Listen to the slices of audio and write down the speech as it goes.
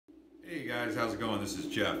Hey guys, how's it going? This is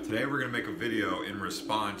Jeff. Today we're going to make a video in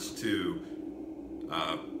response to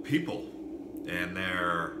people and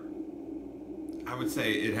their, I would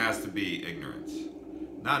say it has to be ignorance.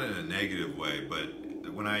 Not in a negative way,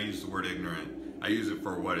 but when I use the word ignorant, I use it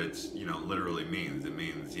for what it's, literally means. It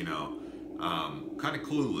means, kind of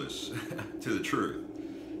clueless to the truth.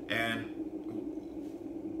 And,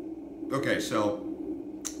 okay,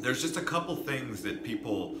 so there's just a couple things that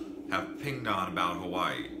people have pinged on about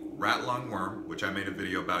Hawaii. Rat lungworm, which I made a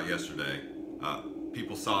video about yesterday.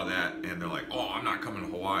 People saw that and they're like, oh, I'm not coming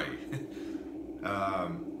to Hawaii.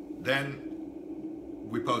 Then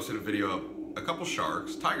we posted a video of a couple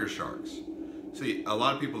sharks, tiger sharks. See, a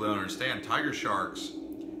lot of people don't understand, tiger sharks,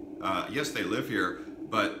 yes, they live here,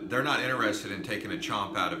 but they're not interested in taking a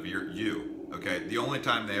chomp out of you, okay? The only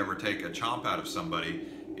time they ever take a chomp out of somebody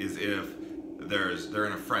is if they're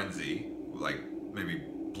in a frenzy, like maybe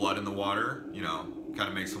blood in the water, kind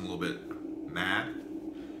of makes them a little bit mad,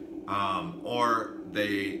 or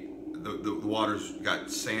the water's got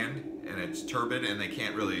sand and it's turbid and they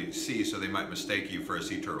can't really see, so they might mistake you for a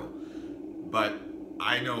sea turtle. But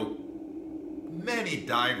I know many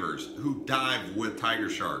divers who dive with tiger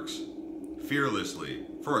sharks fearlessly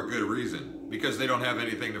for a good reason, because they don't have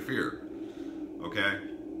anything to fear. Okay?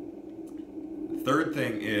 Third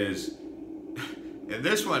thing is, and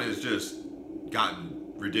this one has just gotten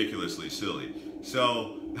ridiculously silly.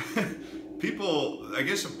 So people, I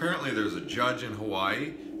guess apparently there's a judge in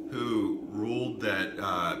Hawaii who ruled that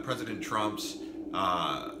President Trump's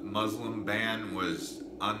Muslim ban was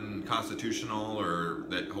unconstitutional, or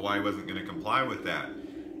that Hawaii wasn't going to comply with that.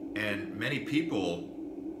 And many people,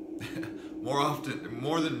 more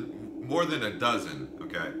than a dozen,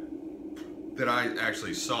 okay, that I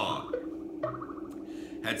actually saw,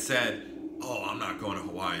 had said, oh, I'm not going to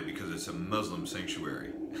Hawaii because it's a Muslim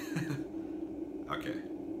sanctuary. Okay,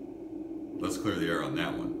 let's clear the air on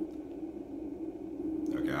that one.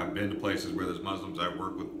 Okay, I've been to places where there's Muslims. I've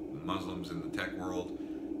worked with Muslims in the tech world.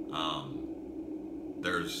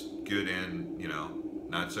 There's good and,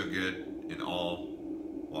 not so good in all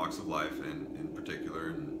walks of life, and in particular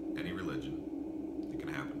in any religion. It can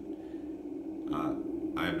happen.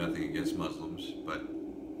 I have nothing against Muslims, but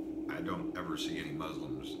I don't ever see any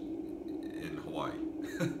Muslims in Hawaii.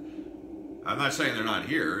 I'm not saying they're not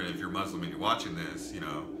here, and if you're Muslim and you're watching this,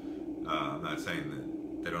 I'm not saying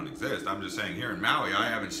that they don't exist. I'm just saying here in Maui, I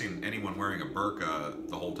haven't seen anyone wearing a burqa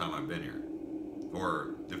the whole time I've been here.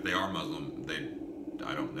 Or if they are Muslim,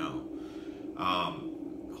 I don't know.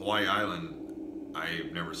 Hawaii Island,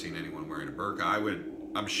 I've never seen anyone wearing a burqa.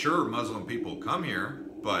 I'm sure Muslim people come here,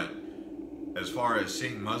 but as far as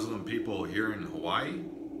seeing Muslim people here in Hawaii,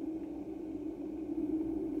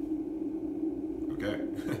 okay.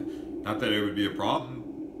 Not that it would be a problem.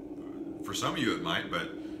 For some of you it might,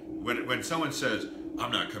 but when someone says,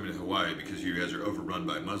 I'm not coming to Hawaii because you guys are overrun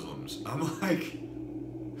by Muslims, I'm like,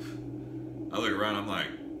 I look around, I'm like,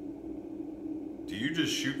 do you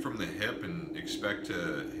just shoot from the hip and expect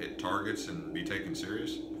to hit targets and be taken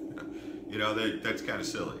serious? That's kind of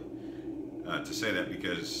silly to say that,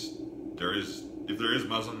 because if there is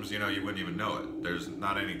Muslims, you wouldn't even know it. There's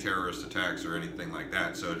not any terrorist attacks or anything like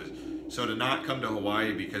that. So to not come to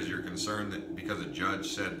Hawaii because you're concerned that because a judge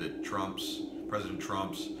said that President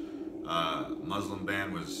Trump's Muslim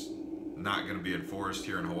ban was not going to be enforced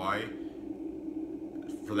here in Hawaii,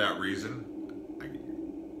 for that reason,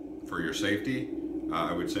 for your safety,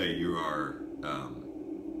 I would say you are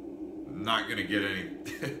not going to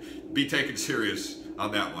get be taken serious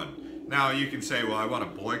on that one. Now you can say, well, I want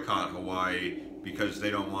to boycott Hawaii because they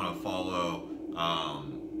don't want to follow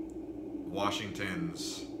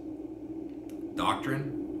Washington's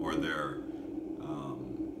doctrine or their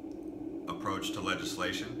approach to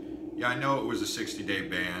legislation. Yeah, I know it was a 60-day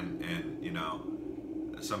ban, and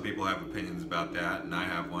some people have opinions about that, and I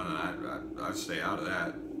have one, and I'd stay out of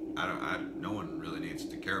that. No one really needs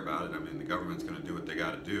to care about it. I mean, the government's going to do what they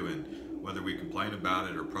got to do, and whether we complain about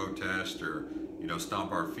it or protest or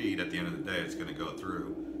stomp our feet, at the end of the day, it's going to go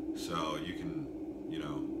through. So you can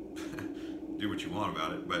do what you want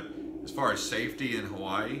about it. But as far as safety in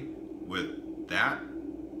Hawaii with that,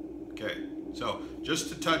 okay. So just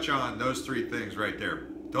to touch on those three things right there,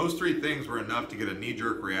 those three things were enough to get a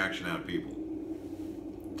knee-jerk reaction out of people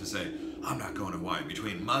to say, I'm not going to Hawaii.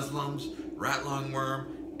 Between Muslims, rat lungworm,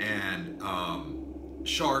 and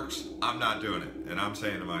sharks, I'm not doing it. And I'm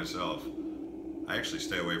saying to myself, I actually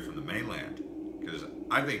stay away from the mainland, because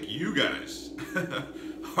I think you guys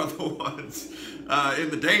are the ones in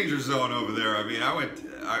the danger zone over there. I mean,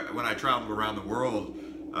 when I traveled around the world,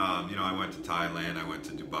 I went to Thailand, I went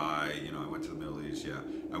to Dubai, I went to the Middle East, yeah.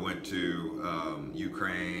 I went to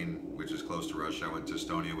Ukraine, which is close to Russia. I went to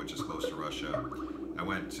Estonia, which is close to Russia. I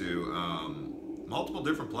went to multiple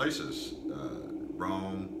different places.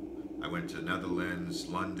 Rome. I went to Netherlands,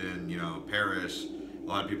 London, you know, Paris. A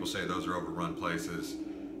lot of people say those are overrun places.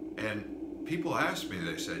 And people asked me,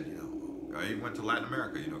 they said, you know, I even went to Latin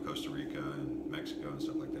America, you know, Costa Rica and Mexico and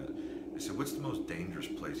stuff like that. They said, what's the most dangerous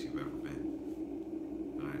place you've ever been?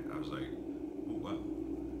 And I was like, oh, wow.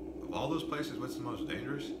 Of all those places, what's the most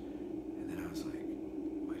dangerous? And then I was like,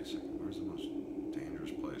 wait a second, where's the most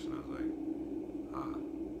dangerous place? And I was like,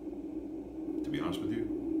 to be honest with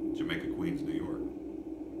you, Jamaica, Queens, New York.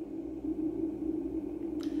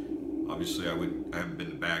 Obviously, I haven't been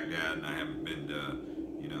to Baghdad, and I haven't been to,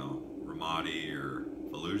 you know, Ramadi or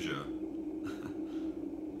Fallujah,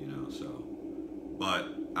 you know, so.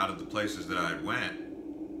 But out of the places that I went,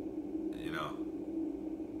 you know,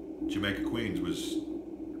 Jamaica, Queens was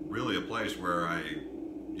really a place where I,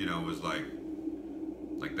 you know, was like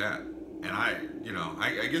that. And you know,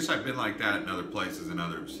 I guess I've been like that in other places, in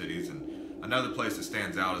other cities. And another place that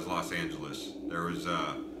stands out is Los Angeles. There was,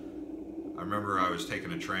 I remember I was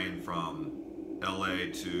taking a train from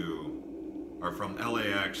from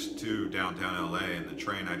LAX to downtown LA, and the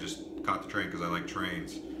train, I just caught the train because I like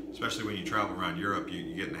trains. Especially when you travel around Europe,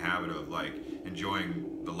 you get in the habit of like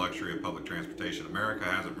enjoying the luxury of public transportation. America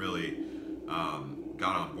hasn't really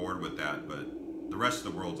got on board with that, but the rest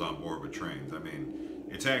of the world's on board with trains. I mean,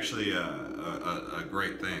 it's actually a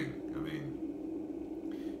great thing. I mean,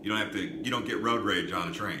 you don't get road rage on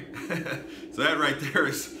a train. So that right there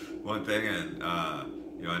is one thing, and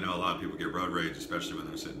you know, I know a lot of people get road rage, especially when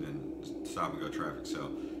they're sitting in stop and go traffic.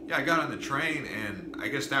 So yeah, I got on the train, and I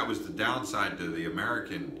guess that was the downside to the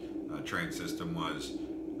American train system was,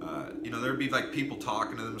 you know, there'd be like people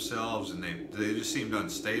talking to themselves, and they just seemed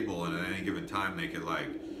unstable, and at any given time they could like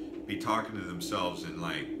be talking to themselves and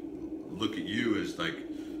like look at you as like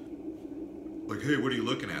hey, what are you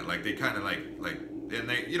looking at? Like they kind of like and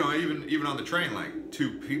they, you know, even on the train, like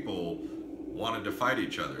two people wanted to fight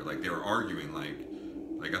each other, like they were arguing, like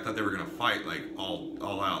I thought they were gonna fight, like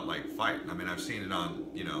all out, like fight. I mean, I've seen it on,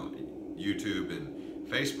 you know, YouTube and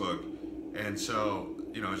Facebook, and so,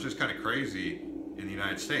 you know, it's just kind of crazy in the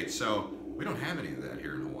United States. So we don't have any of that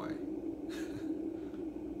here in Hawaii.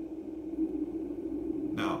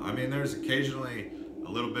 No, I mean, there's occasionally a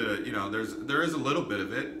little bit of, you know, there is a little bit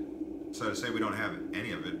of it. So to say we don't have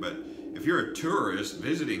any of it, but if you're a tourist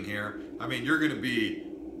visiting here, I mean, you're going to be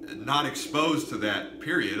not exposed to that,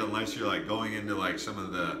 period, unless you're like going into like some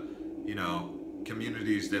of the, you know,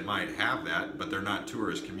 communities that might have that, but they're not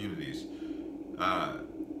tourist communities.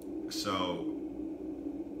 So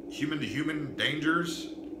human to human dangers,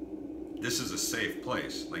 this is a safe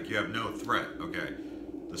place. Like, you have no threat. Okay.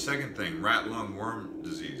 The second thing, rat lungworm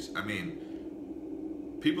disease. I mean,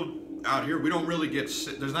 people out here, we don't really get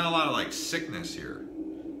sick. There's not a lot of like sickness here.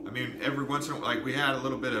 I mean, every once in a while, like we had a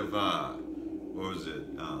little bit of what was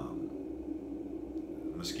it?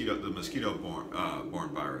 The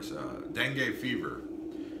mosquito-borne virus, dengue fever.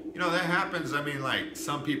 You know, that happens. I mean, like,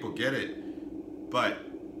 some people get it, but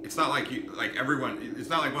it's not like everyone. It's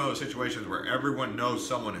not like one of those situations where everyone knows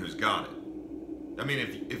someone who's got it. I mean,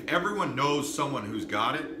 if everyone knows someone who's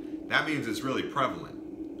got it, that means it's really prevalent.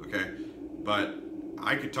 Okay, but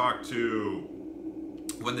I could talk to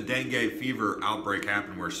when the dengue fever outbreak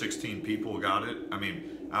happened, where 16 people got it. I mean,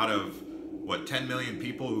 out of what, 10 million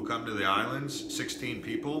people who come to the islands, 16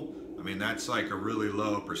 people. I mean, that's like a really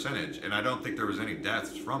low percentage, and I don't think there was any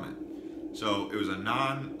deaths from it. So it was a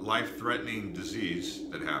non-life-threatening disease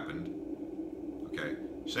that happened. Okay,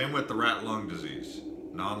 same with the rat lung disease,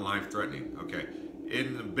 non-life-threatening. Okay,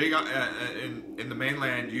 in the big in the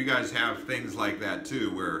mainland, you guys have things like that too,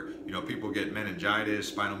 where, you know, people get meningitis,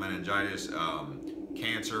 spinal meningitis,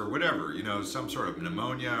 cancer, whatever, you know, some sort of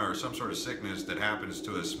pneumonia or some sort of sickness that happens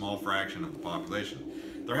to a small fraction of the population.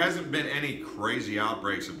 There hasn't been any crazy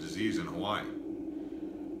outbreaks of disease in Hawaii.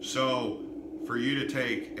 So for you to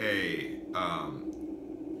take a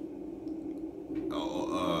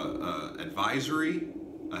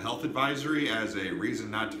health advisory as a reason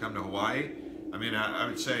not to come to Hawaii, I mean, I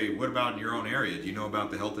would say, what about in your own area? Do you know about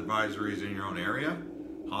the health advisories in your own area?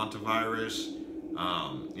 Hantavirus,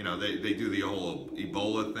 you know, they do the whole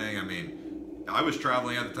Ebola thing. I mean, I was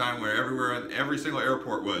traveling at the time where every single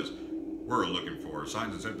airport was, we're looking for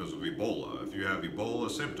signs and symptoms of Ebola. If you have Ebola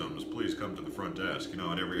symptoms, please come to the front desk, you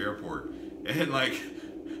know, at every airport. And like,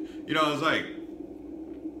 you know, I was like,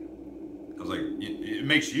 it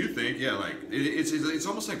makes you think, yeah, like, it's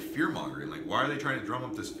almost like fear-mongering. Like, why are they trying to drum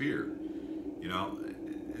up this fear? You know,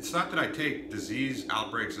 it's not that I take disease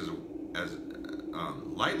outbreaks as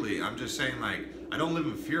lightly. I'm just saying, like, I don't live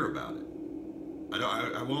in fear about it.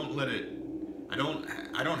 I won't let it. I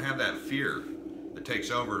don't have that fear that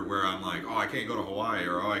takes over where I'm like, oh, I can't go to Hawaii,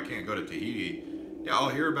 or oh, I can't go to Tahiti. Yeah, I'll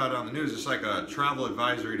hear about it on the news. It's like a travel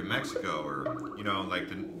advisory to Mexico, or like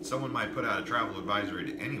someone might put out a travel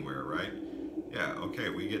advisory to anywhere, right? Yeah, okay,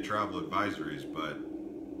 we get travel advisories, but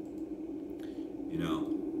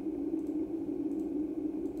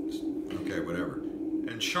okay, whatever.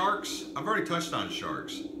 And sharks, I've already touched on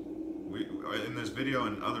sharks. In this video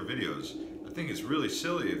and other videos. I think it's really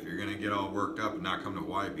silly if you're gonna get all worked up and not come to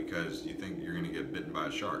Hawaii because you think you're gonna get bitten by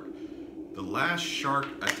a shark. The last shark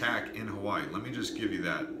attack in Hawaii, let me just give you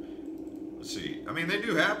that. Let's see. I mean, they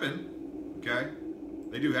do happen, okay?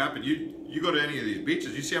 They do happen. You go to any of these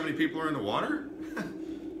beaches, you see how many people are in the water?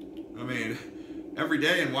 I mean, every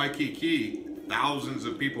day in Waikiki, thousands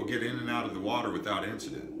of people get in and out of the water without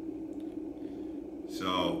incident.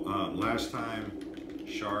 So, last time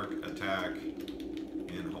shark attack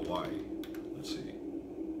in Hawaii. Let's see.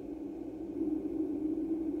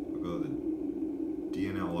 We'll go to the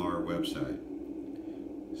DNLR website.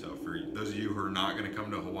 So for those of you who are not going to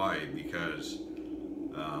come to Hawaii because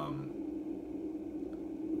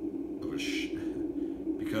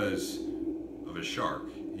of a shark,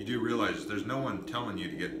 you do realize there's no one telling you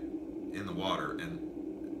to get in the water, and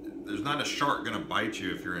there's not a shark going to bite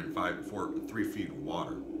you if you're in 3 feet of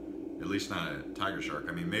water. At least not a tiger shark.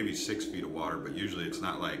 I mean, maybe 6 feet of water, but usually it's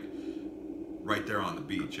not like right there on the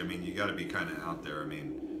beach. I mean, you got to be kind of out there. I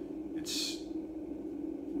mean, it's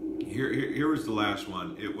here was the last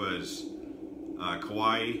one. It was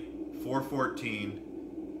Kauai,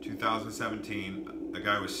 4/14/2017. A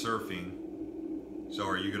guy was surfing. So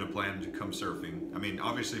are you going to plan to come surfing? I mean,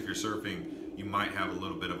 obviously if you're surfing, you might have a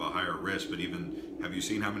little bit of a higher risk, but even, have you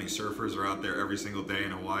seen how many surfers are out there every single day in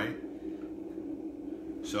Hawaii?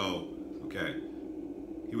 So, okay,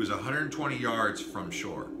 he was 120 yards from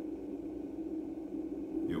shore.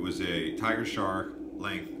 It was a tiger shark,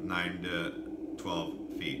 length 9 to 12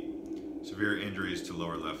 feet. Severe injuries to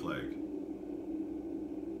lower left leg.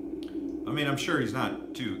 I mean, I'm sure he's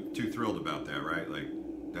not too thrilled about that, right? Like,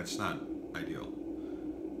 that's not ideal.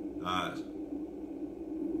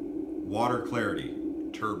 Water clarity,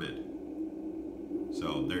 turbid.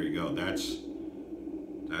 So there you go. That's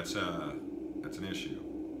an issue.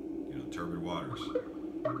 Turbid waters.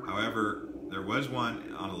 However, there was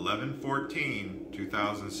one on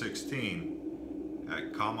 11/14/2016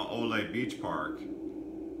 at Kamaole Beach Park,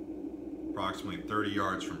 approximately 30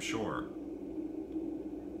 yards from shore.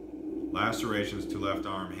 Lacerations to left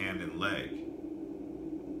arm, hand, and leg.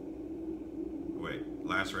 Wait,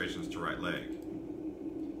 lacerations to right leg.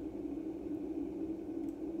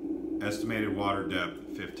 Estimated water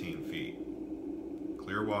depth, 15 feet.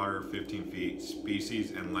 Clear water, 15 feet.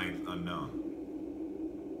 Species and length unknown.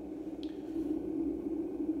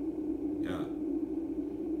 Yeah.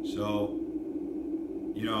 So,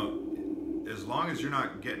 as long as you're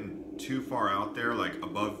not getting too far out there, like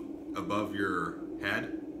above your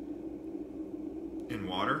head in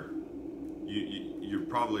water, you're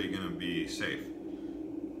probably going to be safe.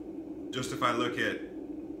 Just if I look at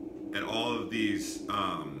all of these,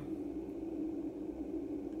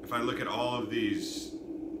 if I look at all of these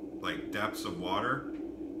like depths of water,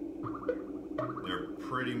 they're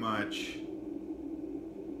pretty much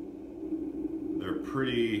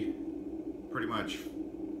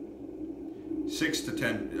 6 to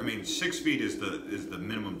 10. I mean, 6 feet is the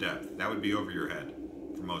minimum depth. That would be over your head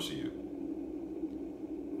for most of you.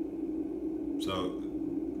 So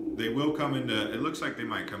they will come into. It looks like they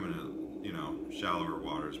might come into shallower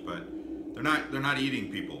waters, but they're not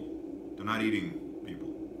eating people. They're not eating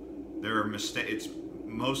people. They're it's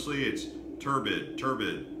turbid,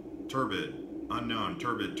 unknown,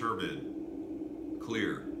 turbid,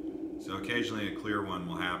 clear. So occasionally a clear one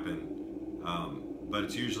will happen, but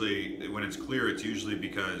it's usually, when it's clear, it's usually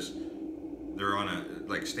because they're on a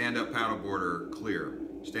stand-up paddleboard or clear,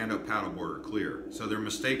 stand-up paddleboard or clear. So they're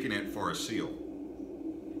mistaking it for a seal.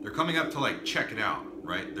 They're coming up to check it out,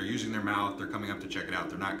 right? They're using their mouth. They're coming up to check it out.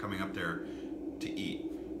 They're not coming up there to eat.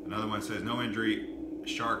 Another one says no injury,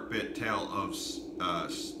 shark bit tail of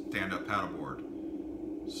stand-up paddleboard.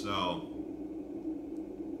 So,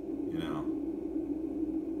 yeah.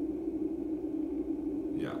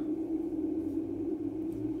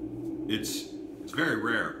 It's very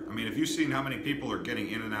rare. I mean, if you've seen how many people are getting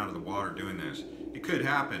in and out of the water doing this, it could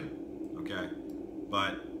happen, okay?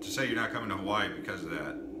 But to say you're not coming to Hawaii because of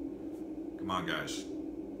that, come on, guys.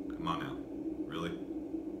 Come on now. Really?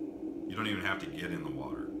 You don't even have to get in the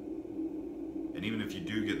water. And even if you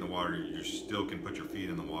do get in the water, you still can put your feet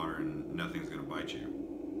in the water and nothing's going to bite you.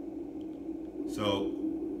 So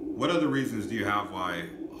What other reasons do you have why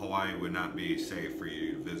Hawaii would not be safe for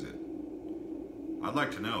you to visit? I'd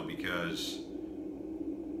like to know, because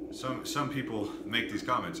some people make these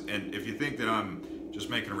comments, and if you think that I'm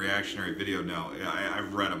just making a reactionary video, no,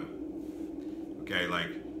 I've read them. Okay,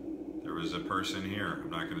 like there was a person here,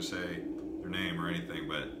 I'm not going to say their name or anything,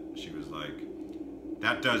 but she was like,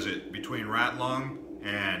 that does it. Between rat lung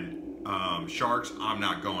and sharks, I'm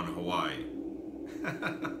not going to Hawaii.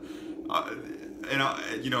 And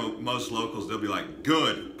you know, most locals, they'll be like,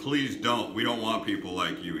 good, please don't. We don't want people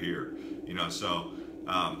like you here. You know, so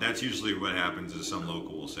that's usually what happens, is some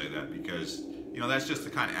local will say that, because, you know, that's just the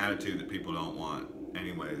kind of attitude that people don't want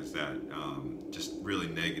anyways, that just really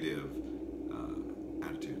negative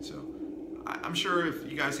attitude. So I'm sure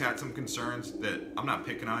if you guys had some concerns, that I'm not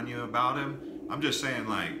picking on you about him. I'm just saying,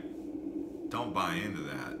 like, don't buy into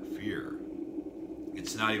that fear.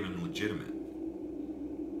 It's not even legitimate.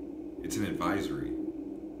 It's an advisory.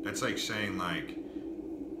 That's like saying, like,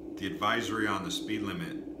 the advisory on the speed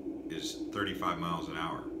limit is 35 miles an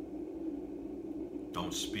hour.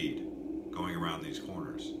 Don't speed going around these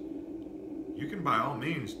corners. You can by all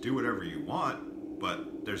means do whatever you want,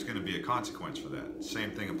 but there's going to be a consequence for that. Same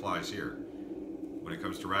thing applies here. When it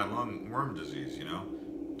comes to rat lungworm disease, you know,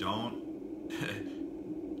 don't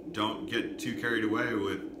get too carried away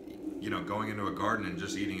with, you know, going into a garden and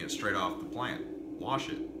just eating it straight off the plant. Wash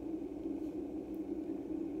it.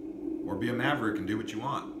 Or be a maverick and do what you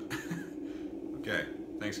want. Okay,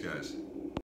 thanks guys.